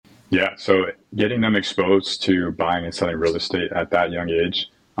Yeah, so getting them exposed to buying and selling real estate at that young age,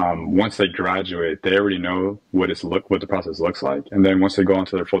 once they graduate, they already know what the process looks like, and then once they go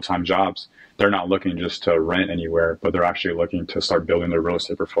into their full time jobs, they're not looking just to rent anywhere, but they're actually looking to start building their real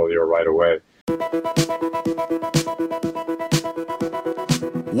estate portfolio right away.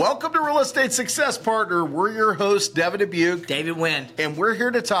 Welcome to Real Estate Success Partner. We're your hosts, Devin Dubuque, David Wynn, and we're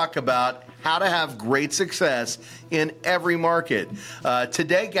here to talk about how to have great success in every market.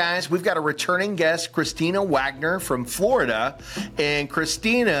 Today, guys, we've got a returning guest, Christina Wagner from Florida. And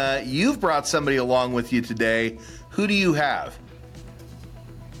Christina, you've brought somebody along with you today. Who do you have?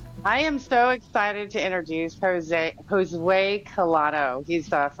 I am so excited to introduce Josue Collado. He's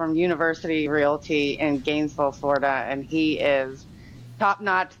from University Realty in Gainesville, Florida, and he is top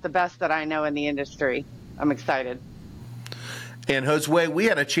notch, the best that I know in the industry. I'm excited. And Josue, we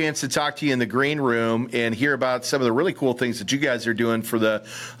had a chance to talk to you in the green room and hear about some of the really cool things that you guys are doing for the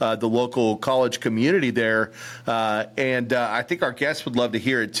local college community there. And I think our guests would love to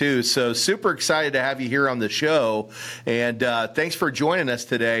hear it too. So super excited to have you here on the show. And thanks for joining us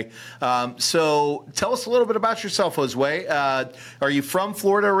today. So tell us a little bit about yourself, Josue. Are you from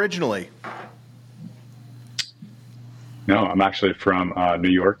Florida originally? No, I'm actually from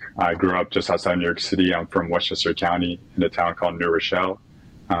New York. I grew up just outside New York City. I'm from Westchester County in a town called New Rochelle.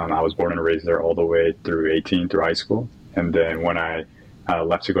 I was born and raised there all the way through 18 through high school. And then when I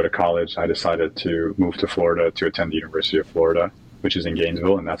left to go to college, I decided to move to Florida to attend the University of Florida, which is in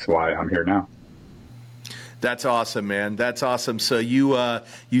Gainesville, and that's why I'm here now. That's awesome, man. That's awesome. So you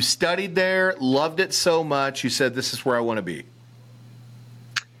studied there, loved it so much, you said, this is where I want to be.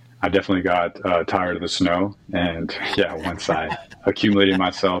 I definitely got tired of the snow, and yeah, once I accumulated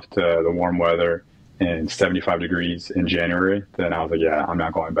myself to the warm weather and 75 degrees in January, then I was like, yeah, I'm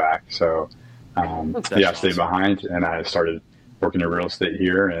not going back. So I stayed behind, and I started working in real estate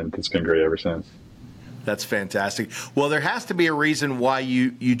here, and it's been great ever since. That's fantastic. Well, there has to be a reason why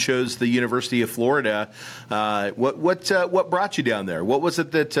you chose the University of Florida. What brought you down there? What was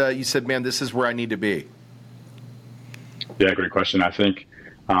it that you said, man, this is where I need to be? Yeah, great question. I think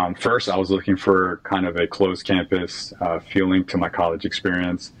first, I was looking for kind of a closed campus feeling to my college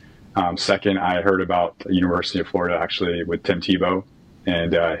experience. Second, I heard about the University of Florida actually with Tim Tebow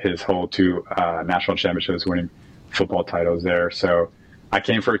and his whole two national championships winning football titles there. So I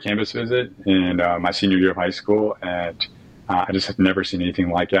came for a campus visit in my senior year of high school, and I just have never seen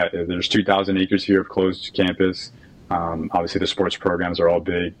anything like that. There's 2,000 acres here of closed campus. Obviously, the sports programs are all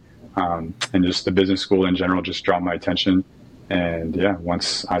big, and just the business school in general just draw my attention. And yeah,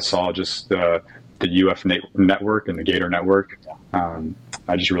 once I saw just the UF network and the Gator network,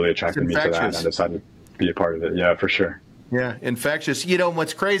 I just really attracted me to that, and I decided to be a part of it. Yeah, for sure. Yeah, infectious. You know,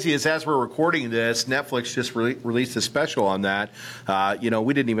 what's crazy is as we're recording this, Netflix just released a special on that.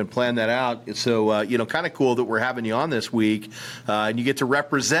 We didn't even plan that out. So, kind of cool that we're having you on this week. And you get to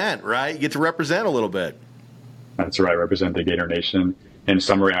represent, right? You get to represent a little bit. That's right, represent the Gator Nation. In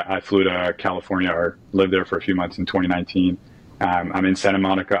summary, I flew to California or lived there for a few months in 2019. I'm in Santa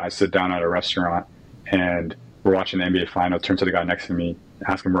Monica. I sit down at a restaurant, and we're watching the NBA final. Turn to the guy next to me,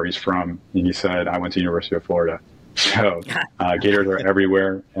 ask him where he's from, and he said, I went to University of Florida. So Gators are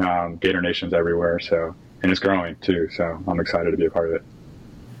everywhere. Gator Nation's everywhere. So, and it's growing too. So I'm excited to be a part of it.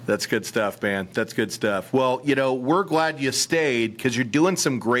 That's good stuff, man. That's good stuff. Well, we're glad you stayed because you're doing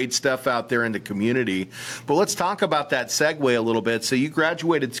some great stuff out there in the community. But let's talk about that segue a little bit. So you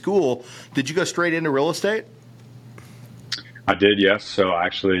graduated school. Did you go straight into real estate? I did, yes. So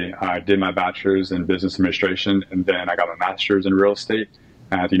actually, I did my bachelor's in business administration, and then I got my master's in real estate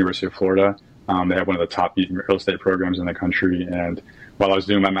at the University of Florida. They have one of the top real estate programs in the country. And while I was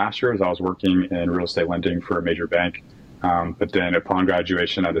doing my master's, I was working in real estate lending for a major bank. But then upon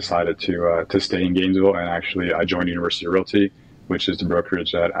graduation, I decided to stay in Gainesville, and actually I joined University Realty, which is the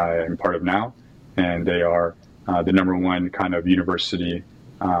brokerage that I am part of now. And they are the number one kind of university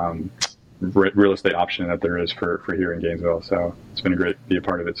real estate option that there is for here in Gainesville. So it's been great to be a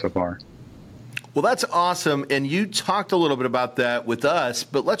part of it so far. Well, that's awesome. And you talked a little bit about that with us,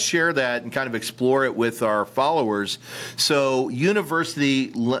 but let's share that and kind of explore it with our followers. So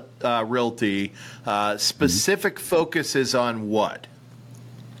University Realty, specific focus is on what?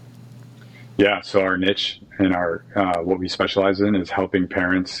 Yeah, so our niche and our what we specialize in is helping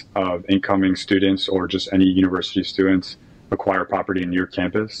parents of incoming students or just any university students acquire property near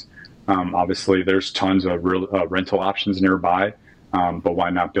campus. Obviously, there's tons of rental options nearby, but why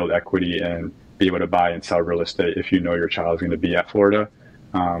not build equity and be able to buy and sell real estate if you know your child is going to be at Florida?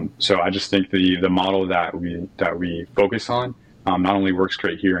 So I just think the model that we focus on not only works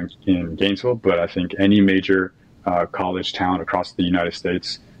great here in Gainesville, but I think any major college town across the United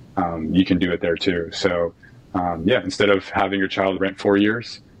States you can do it there too. So yeah, instead of having your child rent 4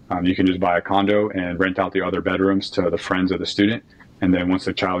 years, you can just buy a condo and rent out the other bedrooms to the friends of the student. And then once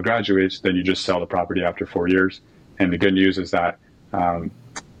the child graduates, then you just sell the property after 4 years. And the good news is that,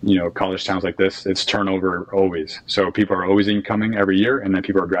 college towns like this, it's turnover always. So people are always incoming every year, and then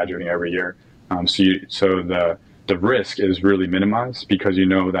people are graduating every year. So the risk is really minimized because you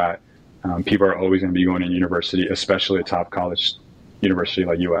know that people are always going to be going to university, especially a top college university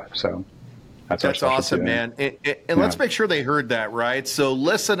like UF. So that's awesome, man. And let's make sure they heard that, right? So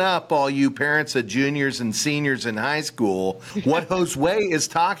listen up, all you parents of juniors and seniors in high school. What Josue is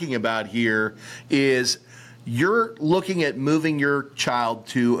talking about here is you're looking at moving your child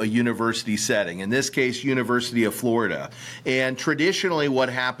to a university setting, in this case, University of Florida. And traditionally what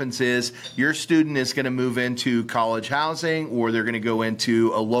happens is your student is going to move into college housing or they're going to go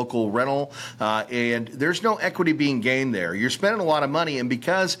into a local rental, and there's no equity being gained there. You're spending a lot of money, and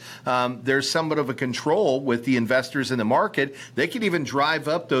because there's somewhat of a control with the investors in the market, they can even drive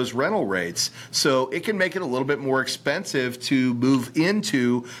up those rental rates. So it can make it a little bit more expensive to move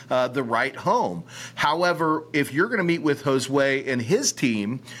into the right home. However, if you're going to meet with Josue and his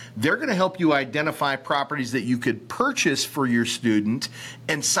team, they're going to help you identify properties that you could purchase for your student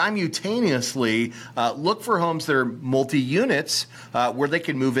and simultaneously look for homes that are multi-units where they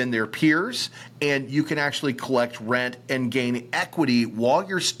can move in their peers, and you can actually collect rent and gain equity while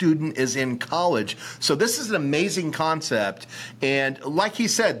your student is in college. So this is an amazing concept. And like he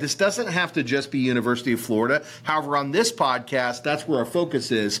said, this doesn't have to just be University of Florida. However, on this podcast, that's where our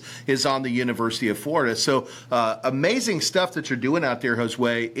focus is on the University of Florida. So amazing stuff that you're doing out there,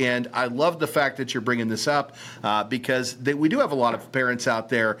 Josue. And I love the fact that you're bringing this up because we do have a lot of parents out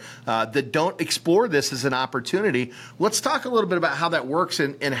there that don't explore this as an opportunity. Let's talk a little bit about how that works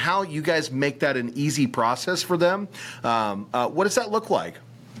and how you guys make that an easy process for them. What does that look like?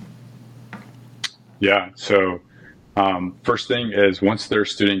 Yeah. So first thing is once their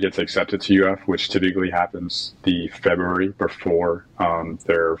student gets accepted to UF, which typically happens the February before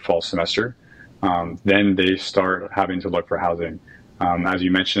their fall semester, then they start having to look for housing. As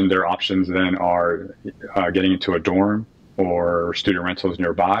you mentioned, their options then are getting into a dorm or student rentals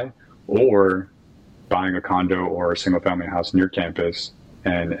nearby, or buying a condo or a single family house near campus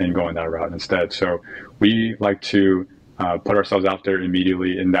and going that route instead. So we like to put ourselves out there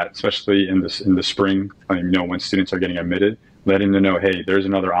immediately in that, especially in the spring, when students are getting admitted, letting them know, hey, there's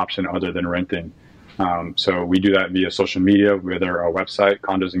another option other than renting. So we do that via social media, whether our website,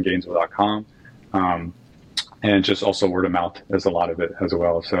 condosinGainesville.com, and just also word of mouth is a lot of it as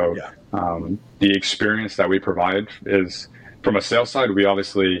well. So the experience that we provide is, from a sales side, we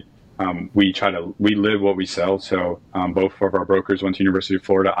obviously we live what we sell. So both of our brokers went to University of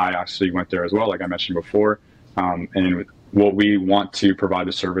Florida. I actually went there as well, like I mentioned before. And what we want to provide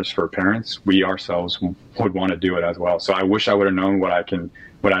the service for parents, we ourselves would want to do it as well. So I wish I would have known what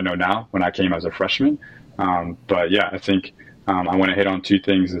I know now when I came as a freshman. But yeah, I think I want to hit on two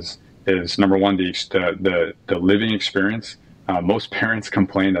things. Is number one, the living experience. Most parents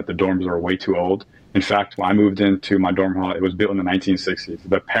complain that the dorms are way too old. In fact, when I moved into my dorm hall, it was built in the 1960s.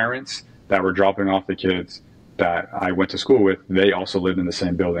 The parents that were dropping off the kids that I went to school with, they also lived in the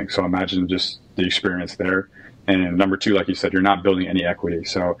same building. So imagine just the experience there. And number two, like you said, you're not building any equity.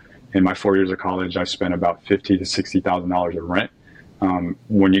 So in my 4 years of college, I spent about $50,000 to $60,000 of rent.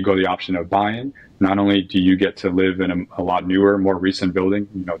 When you go the option of buying, not only do you get to live in a lot newer, more recent building,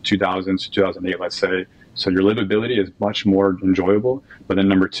 2000 to 2008, let's say, so your livability is much more enjoyable. But then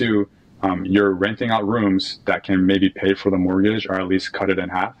number two, you're renting out rooms that can maybe pay for the mortgage or at least cut it in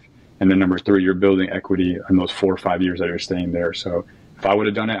half. And then number three, you're building equity in those 4 or 5 years that you're staying there. So if I would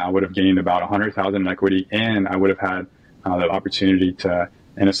have done it, I would have gained about $100,000 in equity, and I would have had the opportunity to,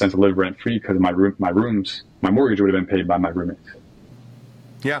 in a sense, live rent free because my mortgage would have been paid by my roommates.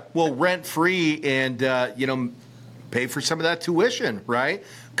 Yeah, well, rent free and pay for some of that tuition, right?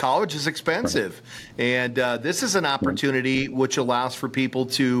 College is expensive. And this is an opportunity which allows for people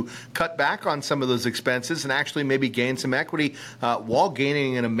to cut back on some of those expenses and actually maybe gain some equity while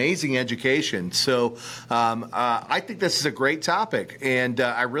gaining an amazing education. So I think this is a great topic. And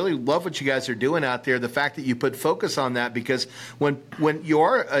I really love what you guys are doing out there. The fact that you put focus on that, because when you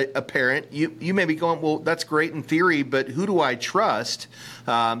are a parent, you may be going, well, that's great in theory, but who do I trust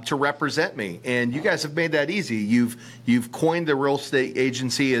to represent me? And you guys have made that easy. You've coined the real estate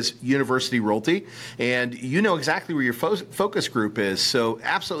agency as University Realty, and you know exactly where your focus group is. So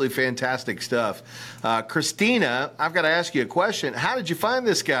absolutely fantastic stuff. Christina, I've got to ask you a question. How did you find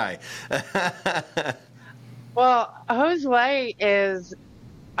this guy? Well, Josue is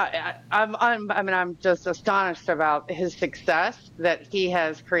I'm just astonished about his success that he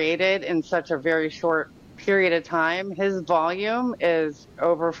has created in such a very short period of time. His volume is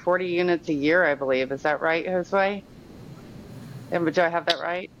over 40 units a year, I believe. Is that right, Josue? And do I have that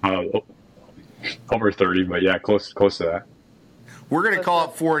right? Uh, over 30, but yeah, close to that. We're going to call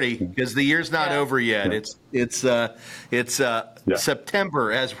it 40 because the year's not over yet. Yeah. It's Yeah.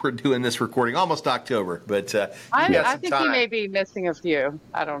 September as we're doing this recording, almost October. But I think he may be missing a few.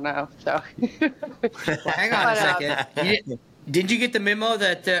 I don't know. So Well, hang on a second. Didn't you get the memo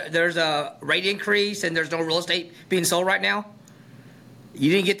that there's a rate increase and there's no real estate being sold right now?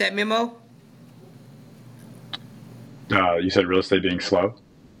 You didn't get that memo? You said real estate being slow?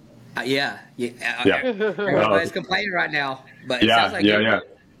 Yeah. Yeah. Everybody's complaining right now, but it Yeah, sounds like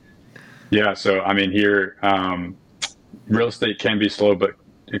yeah. So I mean, here, real estate can be slow, but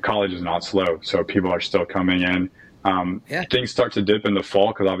college is not slow. So people are still coming in. Things start to dip in the fall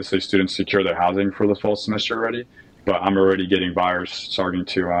because obviously students secure their housing for the fall semester already. But I'm already getting buyers starting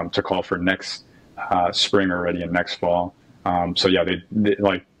to call for next spring already and next fall. So yeah, they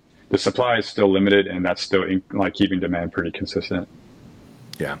like the supply is still limited, and that's still keeping demand pretty consistent.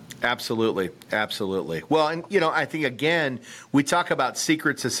 Yeah, absolutely. Absolutely. Well, and, I think, again, we talk about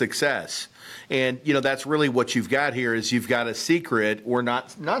secrets of success. And, that's really what you've got here is you've got a secret, or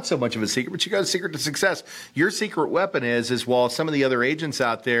not so much of a secret, but you got a secret to success. Your secret weapon is while some of the other agents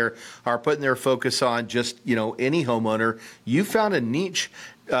out there are putting their focus on just, any homeowner, you found a niche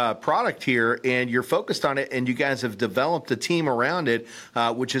product here, and you're focused on it, and you guys have developed a team around it,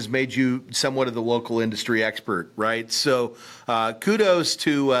 which has made you somewhat of the local industry expert, right? So kudos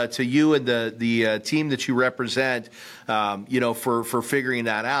to you and the team that you represent, for figuring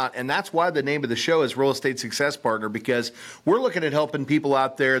that out. And that's why the name of the show is Real Estate Success Partner, because we're looking at helping people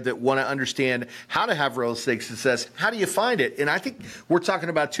out there that want to understand how to have real estate success. How do you find it? And I think we're talking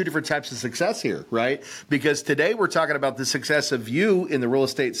about two different types of success here, right? Because today we're talking about the success of you in the real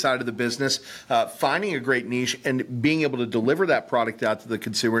estate side of the business, finding a great niche and being able to deliver that product out to the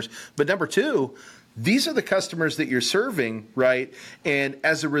consumers. But number two, these are the customers that you're serving, right? And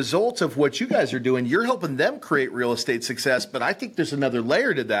as a result of what you guys are doing, you're helping them create real estate success. But I think there's another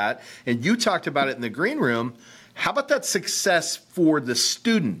layer to that. And you talked about it in the green room. How about that success for the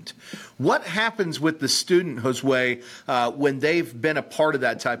student? What happens with the student, Josue, when they've been a part of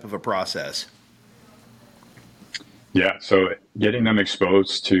that type of a process? Yeah, so getting them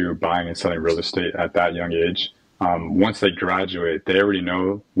exposed to buying and selling real estate at that young age, once they graduate, they already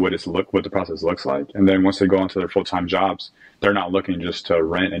know what the process looks like. And then once they go into their full-time jobs, they're not looking just to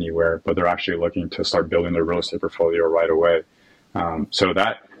rent anywhere, but they're actually looking to start building their real estate portfolio right away. So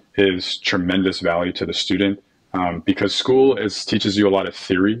that is tremendous value to the student, because school teaches you a lot of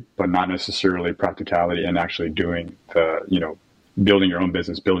theory, but not necessarily practicality and actually doing building your own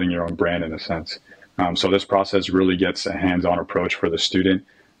business, building your own brand in a sense. So this process really gets a hands-on approach for the student.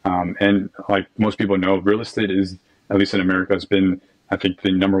 And like most people know, real estate is, at least in America, has been, I think,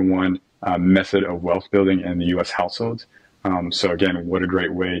 the number one method of wealth building in the U.S. households. So again, what a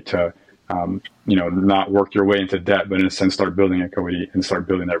great way to, not work your way into debt, but in a sense, start building equity and start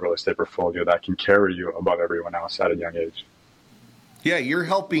building that real estate portfolio that can carry you above everyone else at a young age. Yeah, you're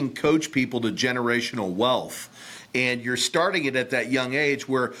helping coach people to generational wealth. And you're starting it at that young age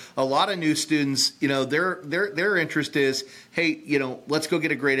where a lot of new students, their interest is, hey, let's go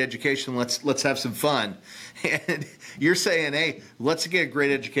get a great education. Let's have some fun. And you're saying, hey, let's get a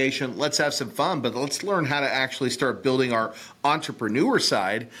great education. Let's have some fun, but let's learn how to actually start building our entrepreneur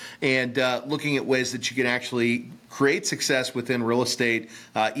side and looking at ways that you can actually create success within real estate,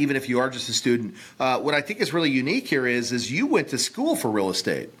 even if you are just a student. What I think is really unique here is you went to school for real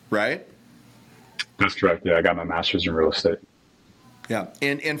estate, right? That's correct. Yeah, I got my master's in real estate. Yeah,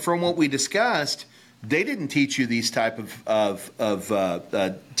 and from what we discussed, they didn't teach you these type of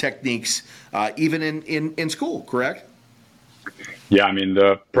techniques even in school, correct? Yeah, I mean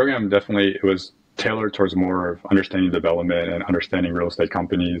the program definitely it was tailored towards more of understanding development and understanding real estate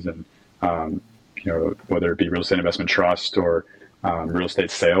companies and whether it be real estate investment trust or real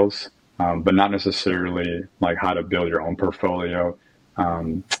estate sales, but not necessarily like how to build your own portfolio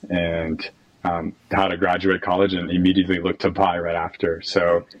and how to graduate college and immediately look to buy right after.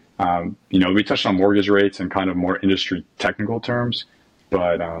 So, we touched on mortgage rates and kind of more industry technical terms,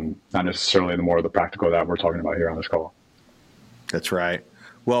 but not necessarily the more of the practical that we're talking about here on this call. That's right.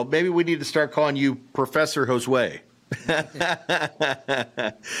 Well, maybe we need to start calling you Professor Josue.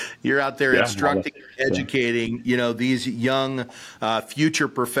 You're out there Yeah, instructing, yeah. educating, these young future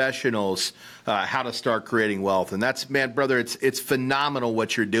professionals how to start creating wealth. And that's, man, brother, it's phenomenal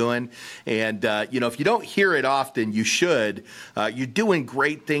what you're doing. And, if you don't hear it often, you should. You're doing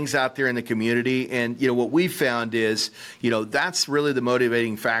great things out there in the community. And, what we found is, that's really the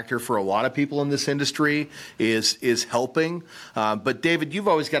motivating factor for a lot of people in this industry is helping. But David, you've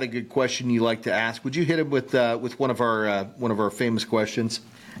always got a good question you like to ask. Would you hit him with one of our famous questions?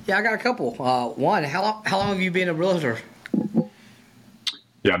 Yeah, I got a couple. One, how long have you been a realtor?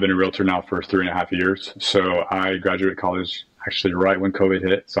 Yeah, I've been a realtor now for 3.5 years. So I graduated college actually right when COVID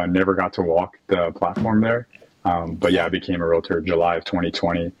hit. So I never got to walk the platform there. But yeah, I became a realtor July of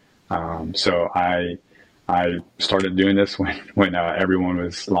 2020. So I started doing this when everyone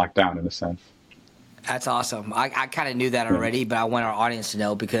was locked down in a sense. That's awesome. I kind of knew that already, but I want our audience to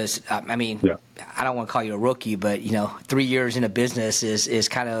know because, Yeah. I don't want to call you a rookie, but, 3 years in a business is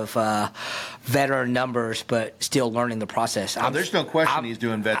kind of veteran numbers, but still learning the process. There's no question he's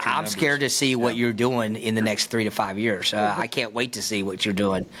doing veteran I'm numbers. scared to see what you're doing in the next 3 to 5 years. I can't wait to see what you're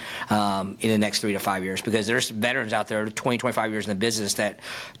doing in the next 3 to 5 years because there's veterans out there 20, 25 years in the business that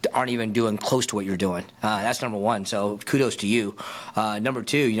aren't even doing close to what you're doing. That's number one. So kudos to you. Number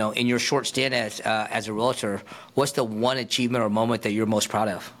two, in your short stint as a realtor, what's the one achievement or moment that you're most proud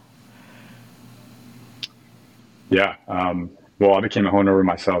of? Yeah. Well, I became a homeowner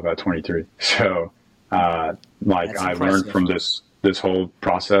myself at 23. So, I learned from this whole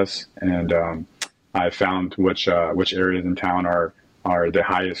process, and I found which areas in town are the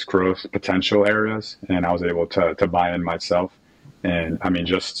highest growth potential areas, and I was able to buy in myself. And I mean,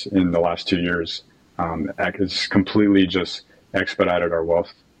 just in the last 2 years, it's completely just expedited our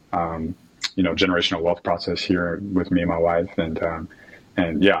wealth, generational wealth process here with me and my wife,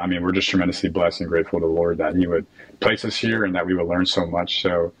 and yeah, I mean, we're just tremendously blessed and grateful to the Lord that He would place us here and that we would learn so much.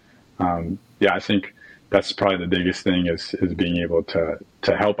 So, yeah, I think that's probably the biggest thing is being able to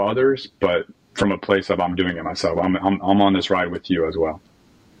help others, but from a place of I'm doing it myself. I'm on this ride with you as well.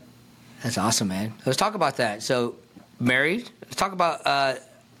 That's awesome, man. Let's talk about that. So, married. Let's talk about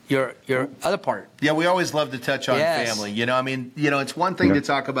your other part. Yeah, we always love to touch on family. It's one thing to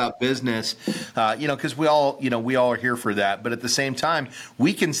talk about business, because we all are here for that. But at the same time,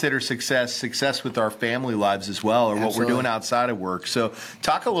 we consider success with our family lives as well, or what we're doing outside of work. So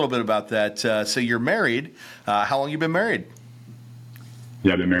talk a little bit about that. So you're married. How long you been married?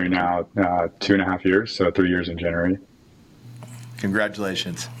 Yeah, I've been married now 2.5 years, so 3 years in January.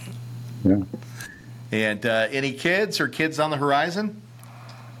 Congratulations. Yeah. And any kids or kids on the horizon?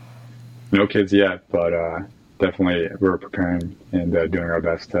 No kids yet, but definitely we're preparing and doing our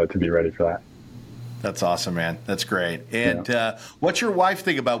best to be ready for that. That's awesome, man. That's great. And what's your wife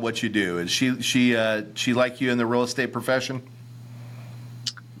think about what you do? Is she like you in the real estate profession?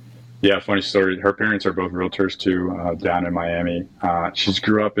 Yeah, funny story. Her parents are both realtors too, down in Miami. She's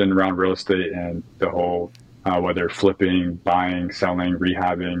grew up around real estate and the whole whether flipping, buying, selling,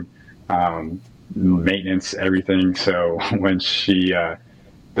 rehabbing, maintenance, everything. So when she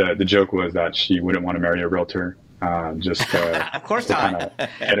the joke was that she wouldn't want to marry a realtor, just to, of course to not.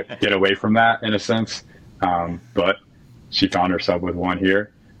 kind of get away from that in a sense. But she found herself with one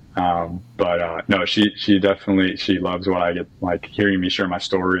here. No, she definitely, she loves what I get, like hearing me share my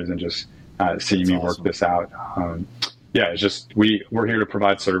stories and just seeing me work this out. Yeah, it's just, we're here to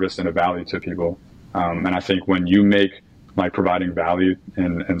provide service and a value to people. And I think when you make like providing value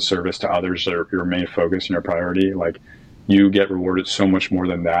and service to others your main focus and your priority, like you get rewarded so much more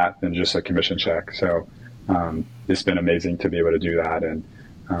than that than just a commission check. So it's been amazing to be able to do that. And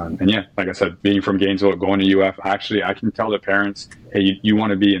yeah, like I said, being from Gainesville, going to UF, actually, I can tell the parents, hey, you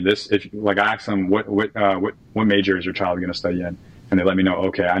want to be in this. If like I ask them, what major is your child going to study in? And they let me know,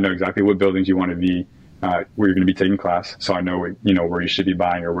 okay, I know exactly what buildings you want to be, where you're going to be taking class. So I know, where you should be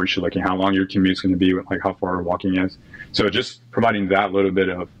buying or where you should looking, how long your commute is going to be, like how far walking is. So just providing that little bit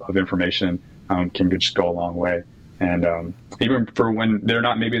of information can just go a long way. And even for when they're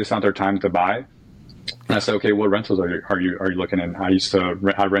not, maybe it's not their time to buy. And I said, okay, what rentals are you looking in?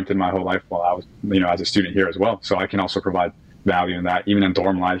 I rented my whole life while I was, as a student here as well. So I can also provide value in that, even in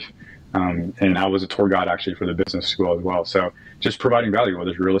dorm life. And I was a tour guide actually for the business school as well. So just providing value, whether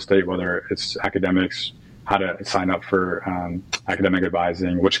it's real estate, whether it's academics, how to sign up for academic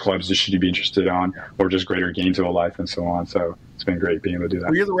advising, which clubs should you be interested on, or just greater Gainesville life and so on. So it's been great being able to do that.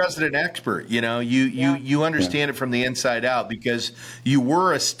 Well, you're the resident expert. You understand it from the inside out because you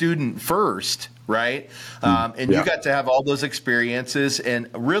were a student first, right? And you got to have all those experiences and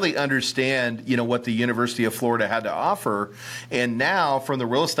really understand, what the University of Florida had to offer. And now, from the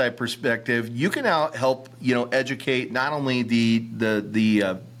real estate perspective, you can now help, educate not only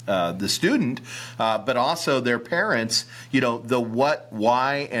the student, but also their parents, the what,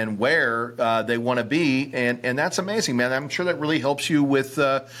 why, and where they want to be. And that's amazing, man. I'm sure that really helps you with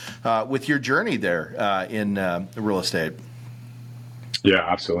your journey there in real estate. Yeah,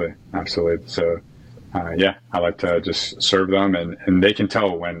 absolutely. Absolutely. So, I like to just serve them and they can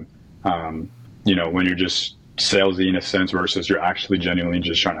tell when, when you're just salesy in a sense versus you're actually genuinely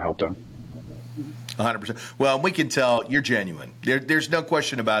just trying to help them. 100%. Well, we can tell you're genuine. There's no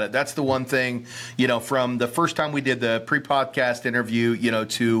question about it. That's the one thing, from the first time we did the pre-podcast interview,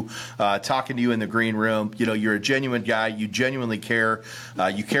 to talking to you in the green room, you're a genuine guy. You genuinely care.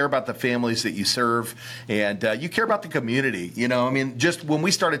 You care about the families that you serve, and you care about the community. Just when we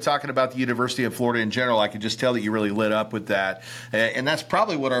started talking about the University of Florida in general, I could just tell that you really lit up with that. And that's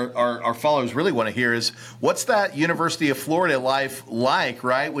probably what our followers really want to hear is, what's that University of Florida life like,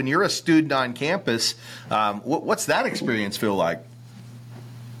 right? When you're a student on campus, what's that experience feel like?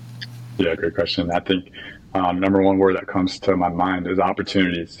 Yeah, great question. I think number one word that comes to my mind is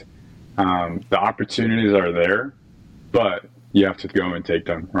opportunities. The opportunities are there, but you have to go and take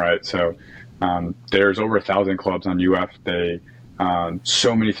them, right? So there's over 1,000 clubs on UF.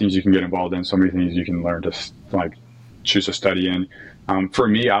 So many things you can get involved in, so many things you can learn to choose to study in. For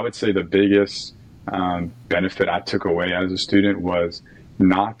me, I would say the biggest benefit I took away as a student was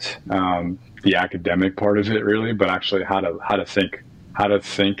not the academic part of it really, but actually how to think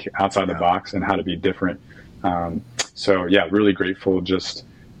outside the box and how to be different. So yeah, really grateful just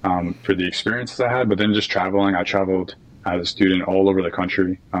for the experiences I had, but then just traveling. I traveled as a student all over the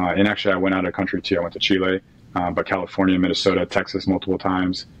country. And actually I went out of country too. I went to Chile, but California, Minnesota, Texas multiple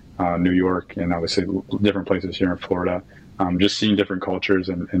times, New York, and obviously different places here in Florida. Just seeing different cultures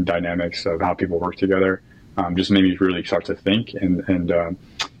and dynamics of how people work together just made me really start to think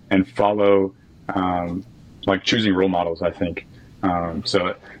and follow, choosing role models, I think.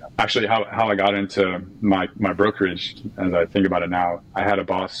 So actually how I got into my brokerage, as I think about it now, I had a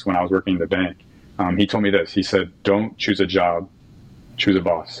boss when I was working in the bank. He told me this. He said, don't choose a job, choose a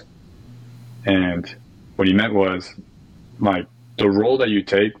boss. And what he meant was, the role that you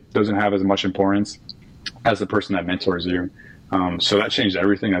take doesn't have as much importance as the person that mentors you. So that changed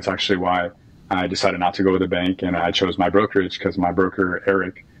everything. That's actually why I decided not to go with the bank, and I chose my brokerage because my broker,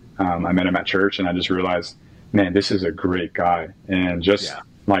 Eric, I met him at church, and I just realized, man, this is a great guy. And just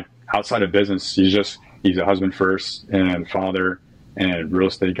outside of business, he's a husband first and father and real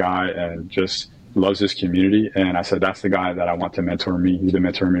estate guy and just loves his community. And I said, that's the guy that I want to mentor me. He's been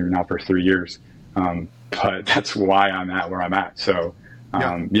mentoring me now for 3 years. But that's why I'm at where I'm at. So,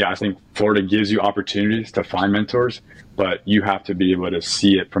 I think Florida gives you opportunities to find mentors, but you have to be able to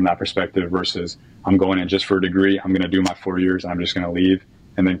see it from that perspective versus I'm going in just for a degree. I'm going to do my 4 years. I'm just going to leave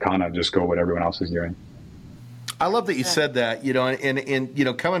and then kind of just go what everyone else is doing. I love that you said that,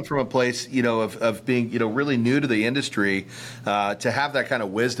 and coming from a place, of being, really new to the industry, to have that kind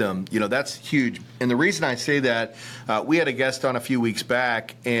of wisdom, that's huge. And the reason I say that, we had a guest on a few weeks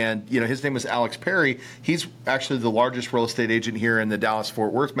back, and, his name was Alex Perry. He's actually the largest real estate agent here in the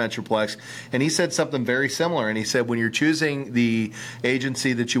Dallas-Fort Worth Metroplex. And he said something very similar. And he said, when you're choosing the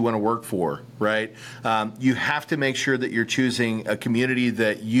agency that you want to work for, right, you have to make sure that you're choosing a community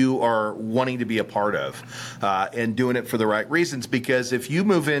that you are wanting to be a part of. And doing it for the right reasons, because if you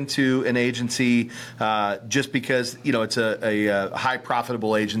move into an agency just because it's a high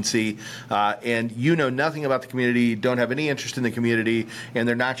profitable agency and you know nothing about the community, don't have any interest in the community, and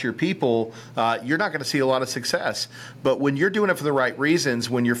they're not your people, you're not going to see a lot of success. But when you're doing it for the right reasons,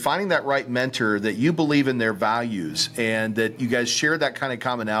 when you're finding that right mentor that you believe in their values and that you guys share that kind of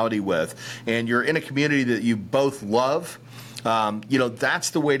commonality with, and you're in a community that you both love,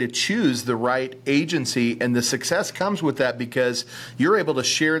 that's the way to choose the right agency, and the success comes with that because you're able to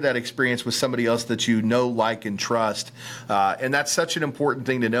share that experience with somebody else that you know, like, and trust, and that's such an important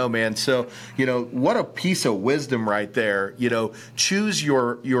thing to know, man. So, what a piece of wisdom right there. Choose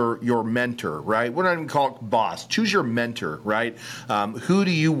your mentor, right? We're not even call it boss. Choose your mentor, right? Who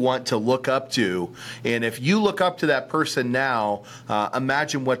do you want to look up to? And if you look up to that person now,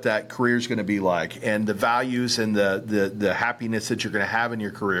 imagine what that career is going to be like, and the values and the habits happiness that you're going to have in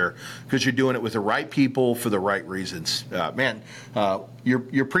your career, because you're doing it with the right people for the right reasons. Man,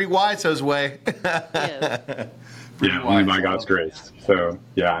 you're pretty wise, Josue. Yeah, only by God's grace. So,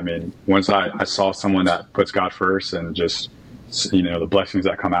 yeah, I mean, once I saw someone that puts God first and just, the blessings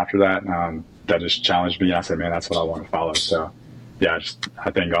that come after that, that just challenged me. And I said, man, that's what I want to follow. So, yeah,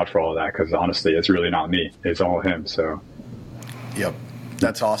 I thank God for all of that, because honestly, it's really not me. It's all Him. So, yep,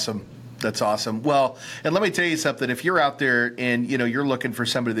 that's awesome. That's awesome. Well, and let me tell you something. If you're out there and, you're looking for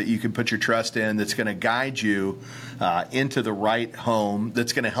somebody that you can put your trust in, that's going to guide you into the right home,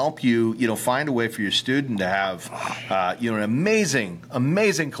 that's going to help you, find a way for your student to have, an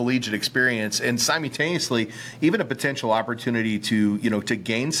amazing collegiate experience, and simultaneously even a potential opportunity to, to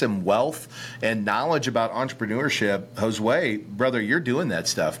gain some wealth and knowledge about entrepreneurship. Josue, brother, you're doing that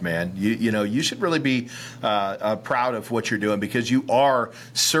stuff, man. You should really be proud of what you're doing, because you are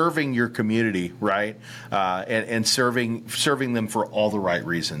serving your community, right? And serving them for all the right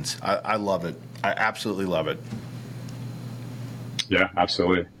reasons. I love it. I absolutely love it. Yeah,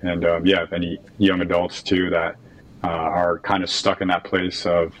 absolutely. And if any young adults too that are kind of stuck in that place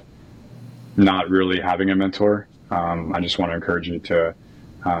of not really having a mentor, I just want to encourage you to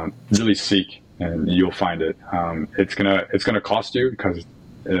really seek, and you'll find it. It's gonna cost you, because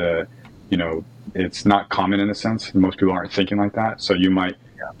it's not common in a sense. Most people aren't thinking like that, so you might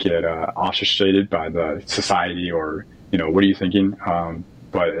get ostracized by the society, or what are you thinking?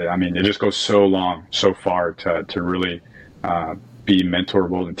 But I mean, it just goes so far to really be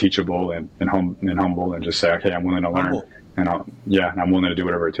mentorable and teachable and humble, and just say, okay, I'm willing to learn, and I'm willing to do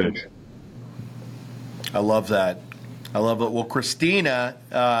whatever it takes. I love that. I love it. Well, Christina,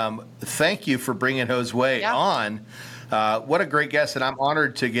 thank you for bringing Josue on. What a great guest, and I'm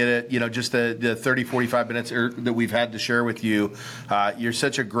honored to get it, just the 30, 45 minutes that we've had to share with you. You're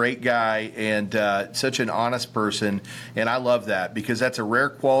such a great guy, and such an honest person, and I love that, because that's a rare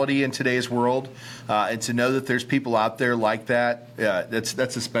quality in today's world, and to know that there's people out there like that,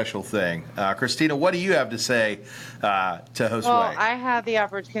 that's a special thing. Christina, what do you have to say to Josue? Well, I had the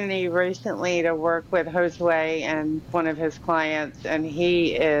opportunity recently to work with Josue and one of his clients, and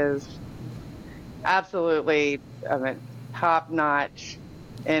he is absolutely top notch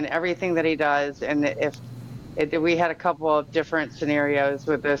in everything that he does. And we had a couple of different scenarios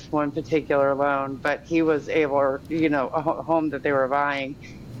with this one particular loan, but he was able, a home that they were buying,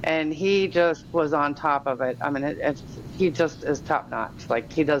 and he just was on top of it. I mean, he just is top notch.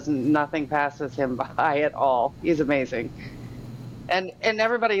 Like, nothing passes him by at all. He's amazing, and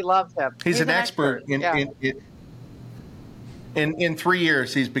everybody loves him. He's an expert in 3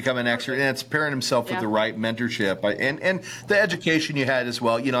 years, he's become an expert, and it's pairing himself with the right mentorship and the education you had as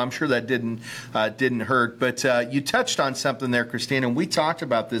well. I'm sure that didn't hurt. But you touched on something there, Christine, and we talked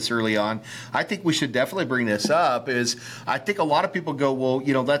about this early on. I think we should definitely bring this up. I think a lot of people go,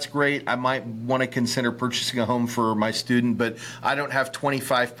 well, that's great. I might want to consider purchasing a home for my student, but I don't have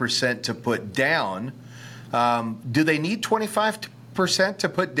 25% to put down. Do they need 25% to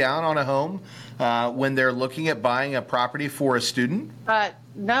put down on a home when they're looking at buying a property for a student?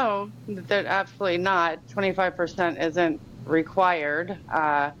 No, they're absolutely not. 25% isn't required.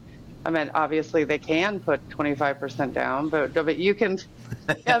 Obviously they can put 25% down, but you can.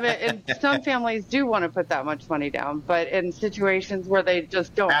 And some families do want to put that much money down, but in situations where they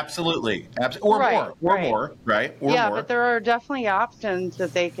just don't. Absolutely. Or more, right? But there are definitely options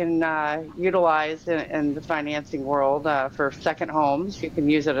that they can utilize in the financing world for second homes. You can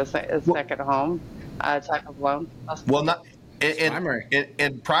use it as a second home type of loan. Well, not.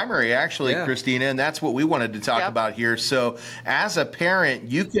 And primary, actually, Christina, and that's what we wanted to talk about here. So as a parent,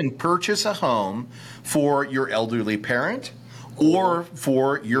 you can purchase a home for your elderly parent or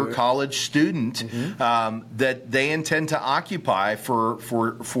for your college student that they intend to occupy for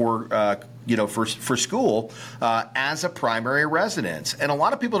school as a primary residence. And a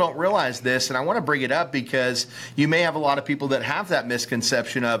lot of people don't realize this, and I want to bring it up because you may have a lot of people that have that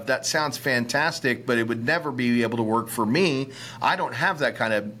misconception of, that sounds fantastic, but it would never be able to work for me. I don't have that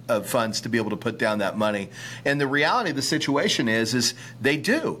kind of funds to be able to put down that money. And the reality of the situation is they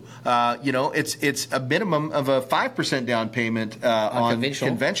do. It's a minimum of a 5% down payment on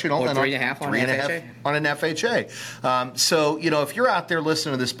conventional or and 3.5 on an FHA. So, if you're out there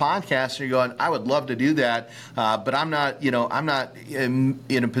listening to this podcast and you're going, I would love to do that, but I'm not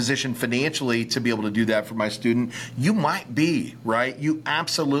in a position financially to be able to do that for my student. You might be, right? You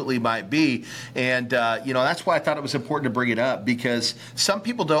absolutely might be. And, that's why I thought it was important to bring it up, because some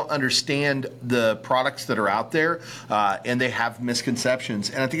people don't understand the products that are out there, and they have misconceptions.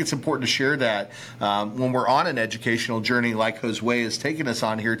 And I think it's important to share that when we're on an educational journey like Josue is taking us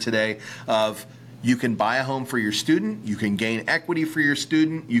on here today of, You can buy a home for your student. You can gain equity for your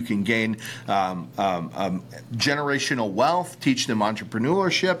student. You can gain generational wealth, teach them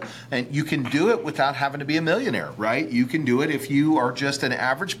entrepreneurship, and you can do it without having to be a millionaire, right? You can do it if you are just an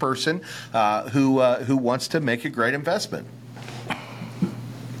average person who wants to make a great investment.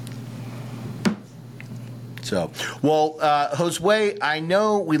 So, well, Josue, I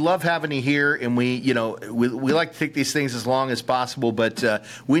know we love having you here, and we like to take these things as long as possible, but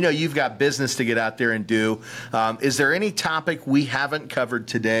we know you've got business to get out there and do. Is there any topic we haven't covered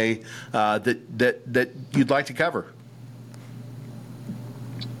today that you'd like to cover?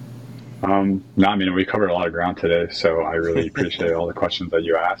 No, I mean, we covered a lot of ground today, so I really appreciate all the questions that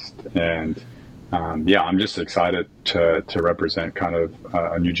you asked. And yeah, I'm just excited to represent kind of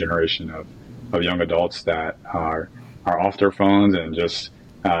a new generation of young adults that are off their phones and just,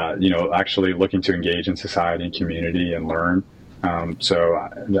 actually looking to engage in society and community and learn. So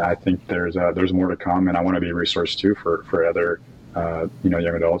I think there's more to come, and I want to be a resource too for other,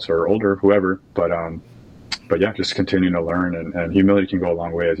 young adults or older, whoever. But yeah, just continuing to learn, and humility can go a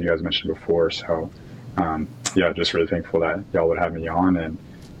long way, as you guys mentioned before. So yeah, just really thankful that y'all would have me on,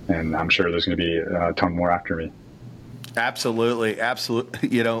 and I'm sure there's going to be a ton more after me. Absolutely. And I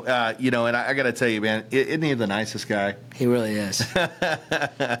got to tell you, man, isn't he the nicest guy? He really is.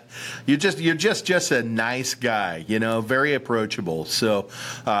 You're just a nice guy, very approachable. So,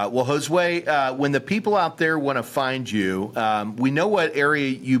 well, Josue, when the people out there want to find you, we know what area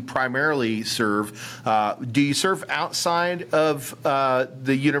you primarily serve. Do you serve outside of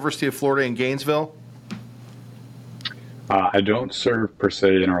the University of Florida in Gainesville? I don't serve per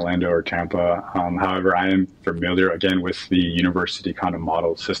se in Orlando or Tampa. However, I am familiar again with the university kind of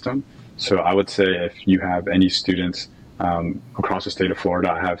model system. So I would say if you have any students across the state of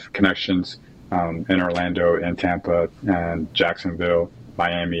Florida, I have connections in Orlando and Tampa and Jacksonville,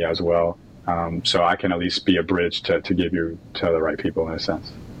 Miami as well. So I can at least be a bridge to give you to the right people in a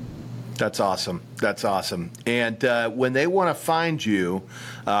sense. That's awesome. And when they want to find you,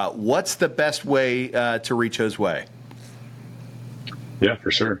 what's the best way to reach Josue? Yeah,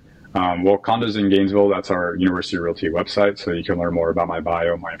 for sure. Well, Condos in Gainesville, that's our University Realty website. So you can learn more about my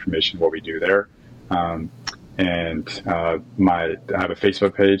bio, my information, what we do there. And I have a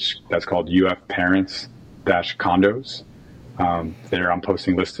Facebook page that's called UF Parents-Condos. There I'm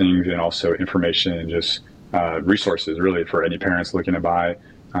posting listings and also information and just resources really for any parents looking to buy.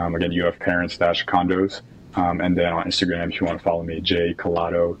 Again, UF Parents-Condos. And then on Instagram, if you want to follow me,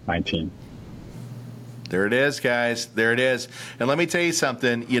 jcollado19. There it is, guys. There it is. And let me tell you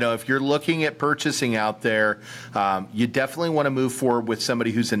something. If you're looking at purchasing out there, you definitely want to move forward with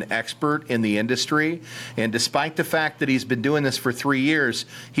somebody who's an expert in the industry. And despite the fact that he's been doing this for 3 years,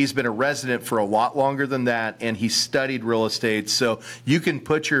 he's been a resident for a lot longer than that, and he studied real estate. So you can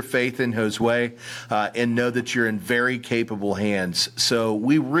put your faith in Josue and know that you're in very capable hands. So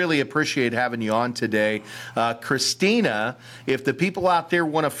we really appreciate having you on today. Christina, if the people out there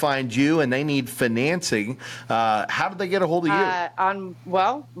want to find you and they need financing, how do they get a hold of you?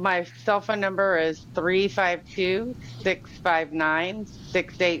 My cell phone number is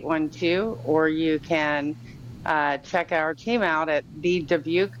 352-659-6812, or you can check our team out at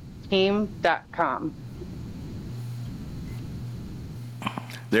thedubuqueteam.com.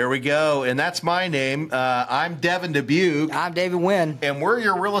 There we go. And that's my name. I'm Devin Dubuque. I'm David Wynn. And we're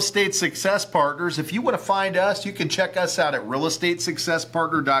your real estate success partners. If you want to find us, you can check us out at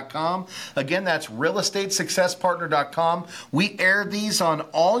realestatesuccesspartner.com. Again, that's realestatesuccesspartner.com. We air these on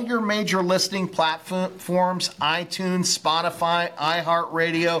all your major listening platforms, iTunes, Spotify,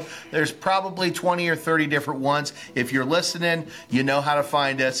 iHeartRadio. There's probably 20 or 30 different ones. If you're listening, you know how to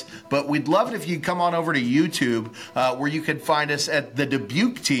find us. But we'd love it if you'd come on over to YouTube, where you can find us at the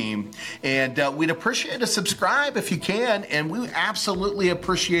Dubuque Team, and we'd appreciate a subscribe if you can, and we absolutely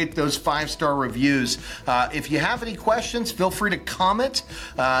appreciate those 5-star reviews. If you have any questions, feel free to comment,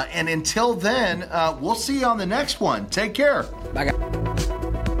 and until then, we'll see you on the next one. Take care. Bye, guys.